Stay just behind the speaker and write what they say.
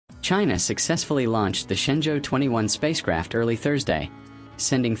China successfully launched the Shenzhou 21 spacecraft early Thursday,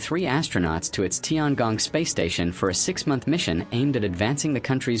 sending 3 astronauts to its Tiangong Space Station for a 6-month mission aimed at advancing the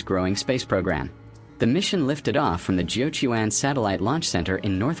country's growing space program. The mission lifted off from the Jiuquan Satellite Launch Center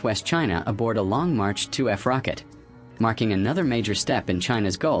in northwest China aboard a Long March 2F rocket, marking another major step in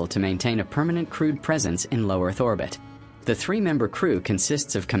China's goal to maintain a permanent crewed presence in low Earth orbit. The 3-member crew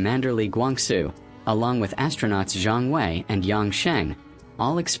consists of Commander Li Guangsu, along with astronauts Zhang Wei and Yang Sheng,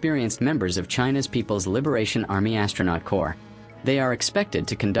 all experienced members of China's People's Liberation Army Astronaut Corps. They are expected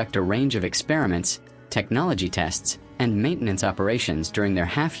to conduct a range of experiments, technology tests, and maintenance operations during their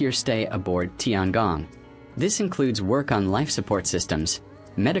half-year stay aboard Tiangong. This includes work on life support systems,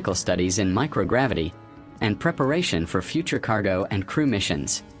 medical studies in microgravity, and preparation for future cargo and crew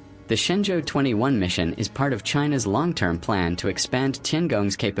missions. The Shenzhou 21 mission is part of China's long-term plan to expand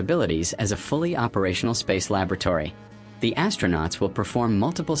Tiangong's capabilities as a fully operational space laboratory. The astronauts will perform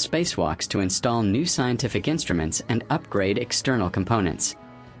multiple spacewalks to install new scientific instruments and upgrade external components.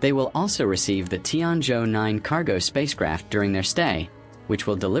 They will also receive the Tianzhou 9 cargo spacecraft during their stay, which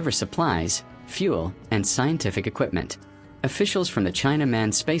will deliver supplies, fuel, and scientific equipment. Officials from the China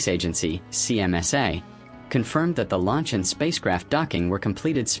Manned Space Agency, CMSA, confirmed that the launch and spacecraft docking were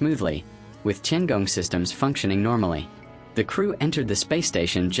completed smoothly, with Tiangong systems functioning normally. The crew entered the space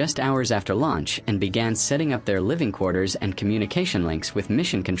station just hours after launch and began setting up their living quarters and communication links with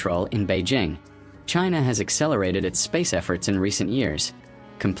Mission Control in Beijing. China has accelerated its space efforts in recent years,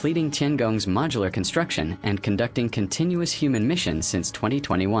 completing Tiangong's modular construction and conducting continuous human missions since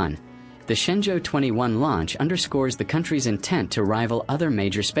 2021. The Shenzhou 21 launch underscores the country's intent to rival other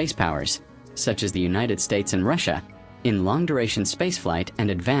major space powers, such as the United States and Russia, in long-duration spaceflight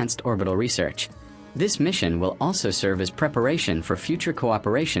and advanced orbital research. This mission will also serve as preparation for future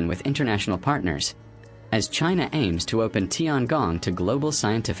cooperation with international partners, as China aims to open Tiangong to global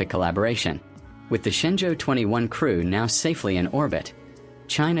scientific collaboration. With the Shenzhou 21 crew now safely in orbit,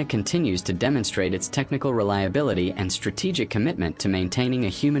 China continues to demonstrate its technical reliability and strategic commitment to maintaining a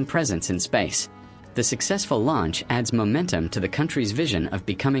human presence in space. The successful launch adds momentum to the country's vision of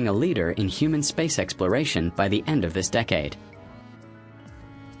becoming a leader in human space exploration by the end of this decade.